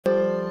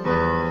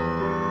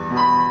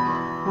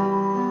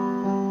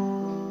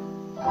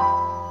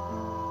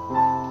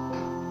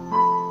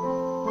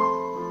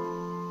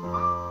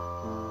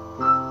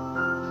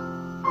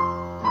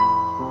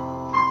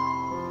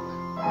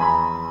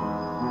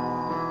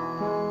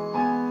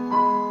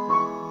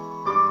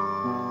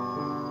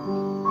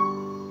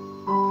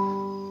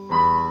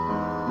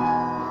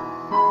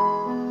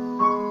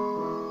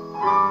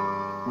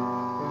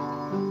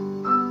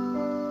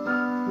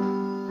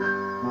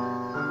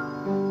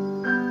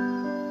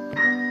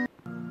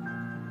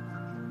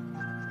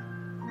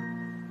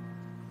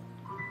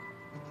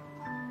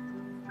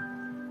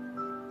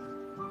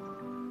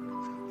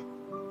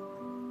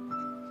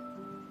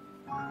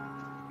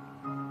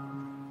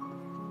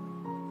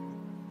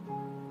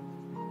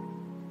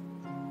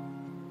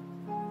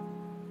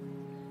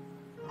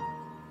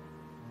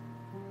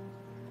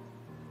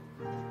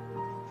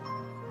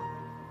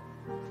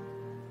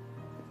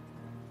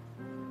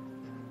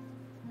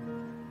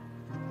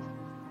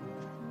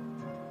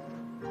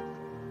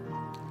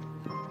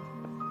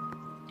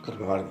Good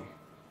morning.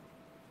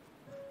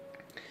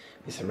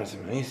 Mr.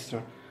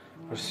 Maestro,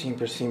 or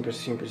simply,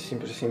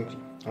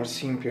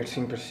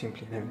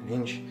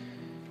 Lynch.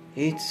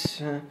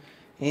 It's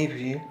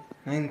April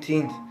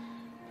 19th,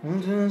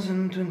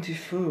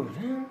 2024.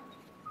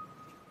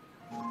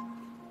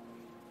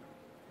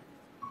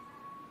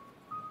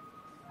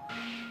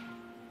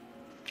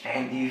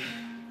 And if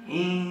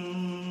he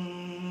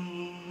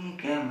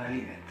can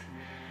believe it,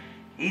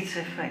 it's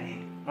a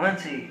Friday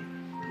once a day.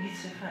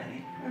 It's a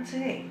Friday once a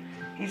day.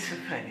 It's a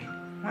Friday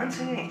once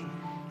a day.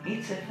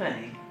 It's a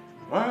Friday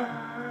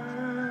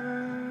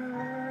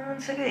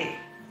once a day.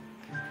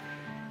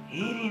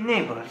 Here in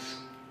Naples,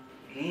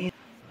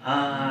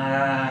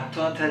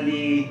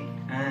 totally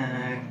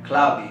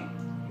cloudy,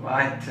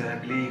 white,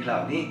 gray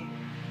cloudy,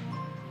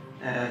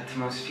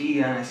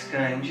 atmosphere and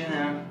sky in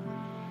general,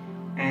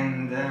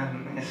 and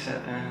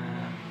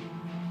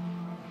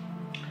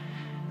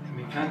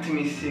infatti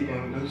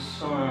mistaken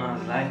also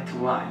slight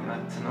white,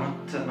 but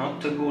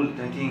not cold,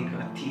 I think,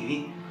 but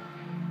TV.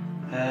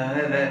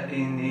 And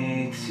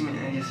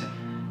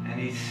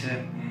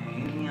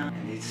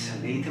it's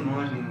late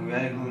morning, we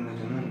are going to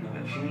noon of a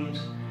few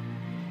minutes.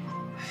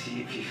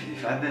 See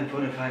 55 and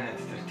 45 at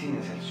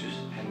 13 Celsius,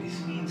 and this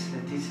means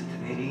that it's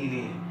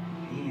really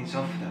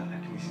soft,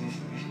 like this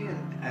field,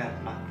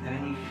 but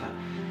even if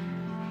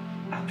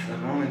at the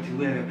moment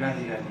we have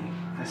practically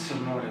less or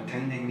more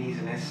 10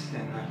 degrees less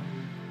than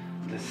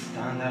the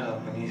standard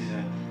of these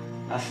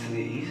last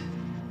days,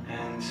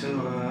 and so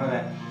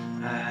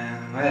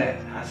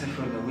as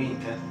for the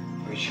winter,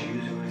 which I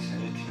use questo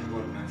aggettivo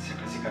Goldman, sia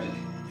classica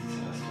aggettivo,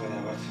 la storia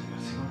della quarta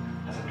classico,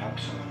 as a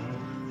perhaps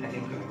I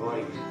think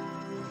body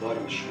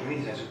which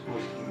means I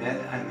suppose in that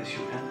I'm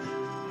assuming.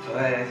 So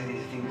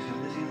these things are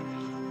the same.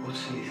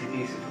 Also in this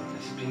case for the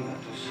spring, but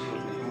also for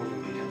the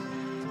moving periods,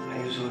 I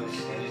use always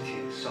the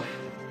adjective soft,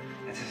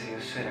 as I say,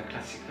 also a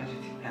classic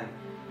adjective, and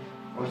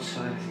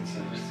also since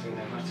the first way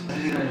the quarta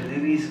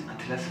degrees,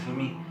 at last for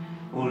me,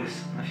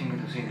 always nothing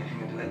to say, nothing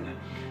to add.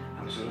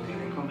 Absolutely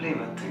incomplete,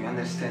 but you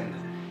understand,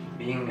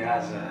 being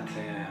as the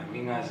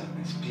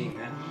spring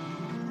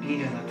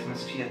period,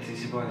 atmosphere at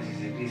this point is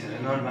degrees are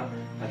normal,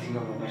 nothing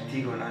of a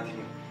particular,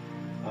 nothing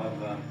of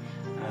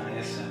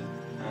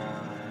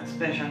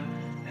special,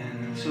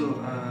 and so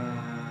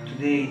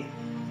today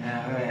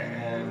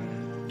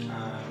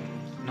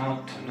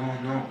not, no,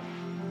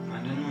 I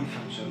don't know if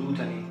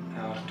absolutely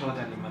or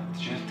totally, but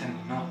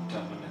certainly not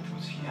for the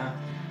atmosphere.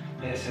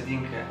 Yes, I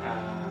think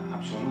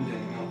absolutely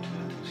not for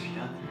the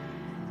atmosphere.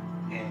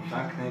 In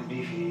fact, I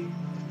briefly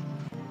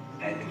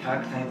had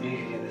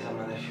some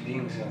other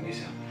things on this.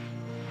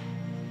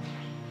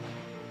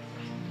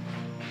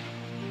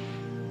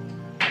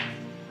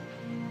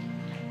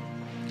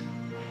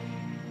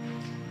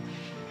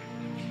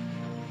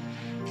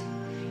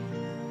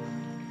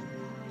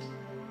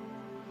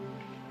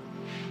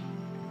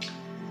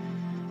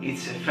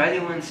 It's a Friday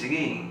once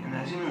again, and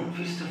as you know,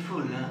 first of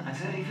all,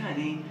 as every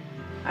Friday,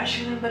 I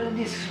should remember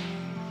this.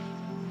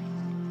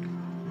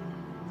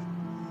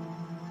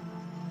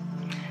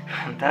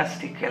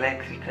 Fantastic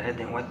electric red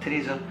and white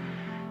razor.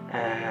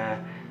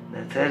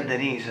 The third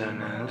reason,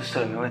 the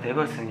story of white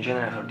reports in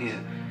general for this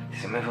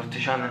is my fourth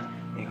channel,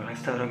 Nikolaj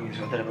Stavrogin, is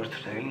what report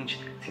to Lynch,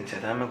 since the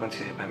time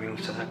considered by me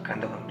also a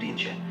kind of a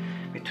bridge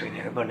between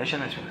the born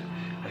channels,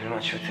 as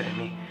much better than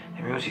me,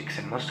 the music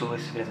and most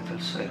always present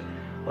also.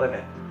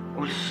 However,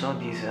 also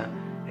this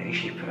very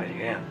cheap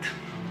variant.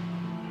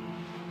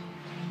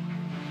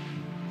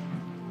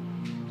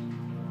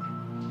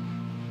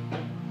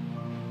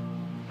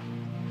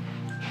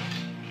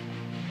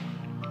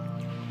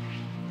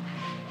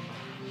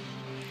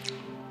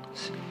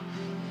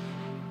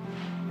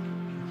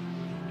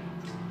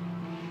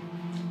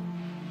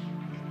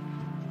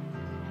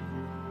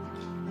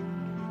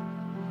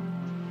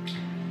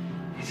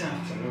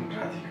 Esatto, non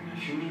pratica, in a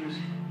few minutes,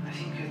 I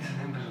think that the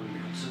temperature will be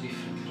also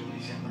different from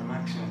December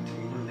maximum, we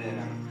could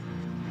have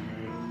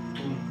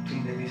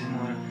 2-3 degrees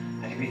more.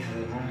 I repeat, at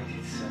the moment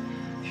it's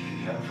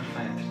 55 for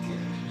 5 and 13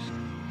 Celsius.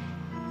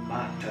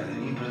 But the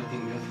important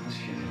thing with the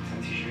atmosphere is that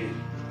anticipate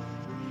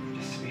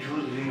just before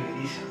the day of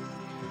this.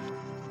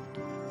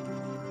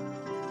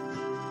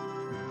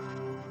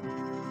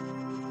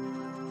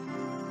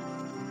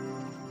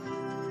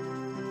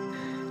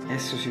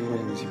 Adesso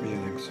sicuramente si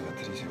vede che sono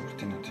batterie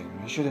cortine non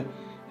conosciute.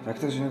 The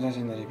fact is not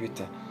in the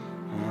repeat.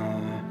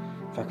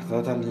 Fact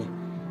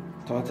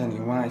totally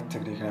white,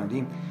 grey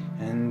cloudy,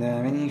 and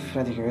many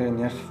Friday were in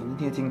the afternoon.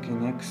 I think in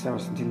the next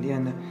hours until the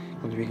end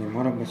would be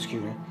more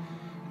obscure.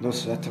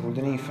 Those that would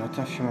leave for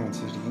a few moments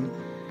reading,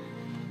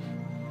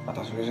 but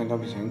as we don't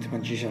obviously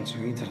magicians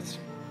or eaters.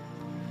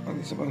 On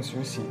this point,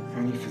 we see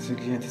only if the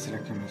client is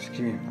like a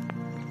scream.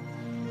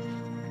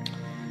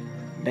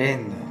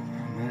 Bend,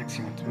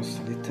 maximum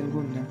atmosphere little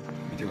good,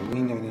 with your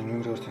window and the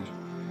new rotor.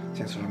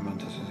 Sense of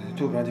Montage, the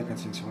two radical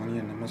sense of 1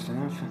 year and most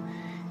enough,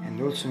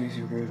 and also is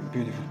a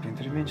beautiful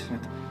painter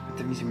management, but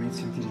the visible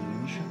sentire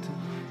in the shot.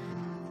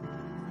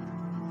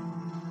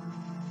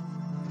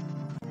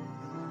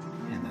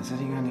 And as a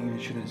regarding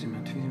the children's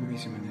image,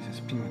 visible is a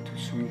spin to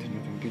swing to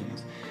new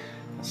opinions.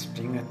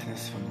 springat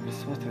nästa från det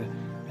svårt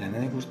att men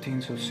när det går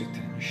till så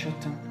sitter den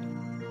chatten.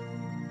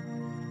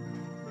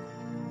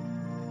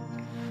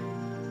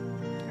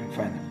 And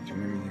finally,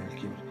 remember your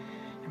keyboard.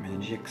 I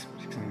mean GX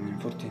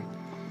 614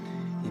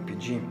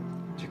 EPG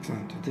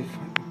 625.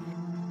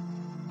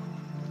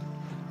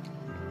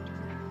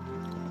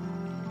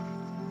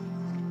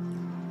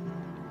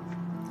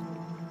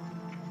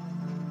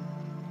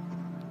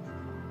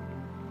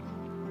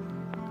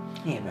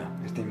 Bra,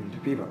 bestämmer du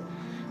pipa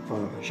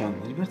för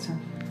kärnan i platsen.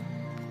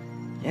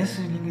 Jag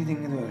ser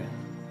ingenting att göra.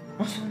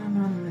 Och så när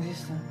man med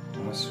sista, då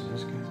var så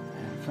ska jag.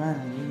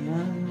 Finally,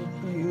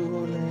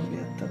 jag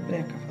leta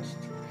bräcka fast.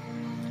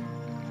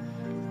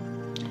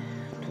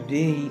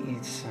 Today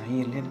it's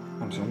really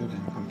absolutely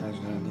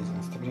comparison to this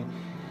last period,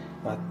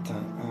 but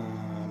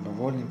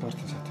above all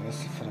importance at the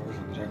for a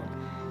weekend record,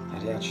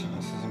 a reaction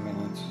as a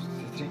minute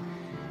to 3.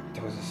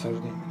 It was a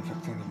Saturday, in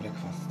fact, in the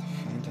breakfast.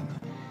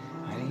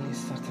 I really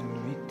started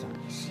with it.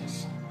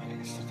 Yes, I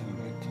really started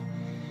with it.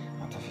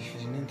 Not a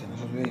fish in it,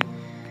 not really.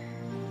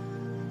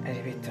 I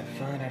repeat,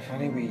 fare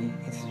qui,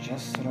 it's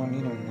just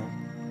running on.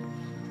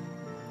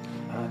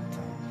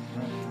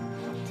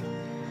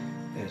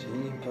 The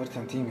really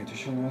important thing to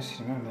show us,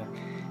 remember,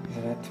 is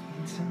that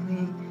it's a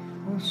me,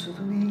 also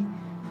to me,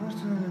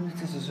 fortunately,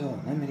 it is so,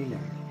 I'm really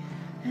young.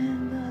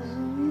 And as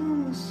we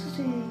must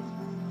say,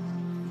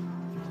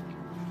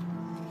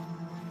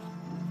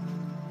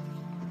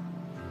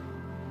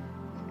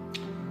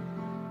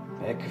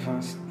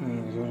 breakfast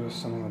in loro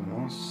sono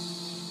mosse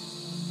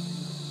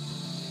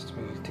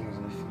l'ultimo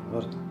sono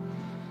guarda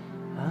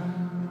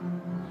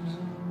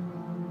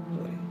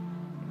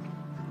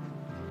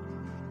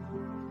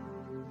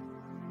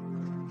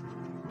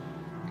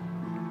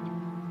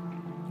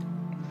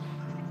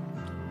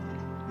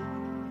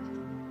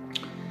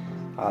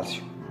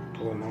Alcio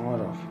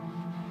tomorrow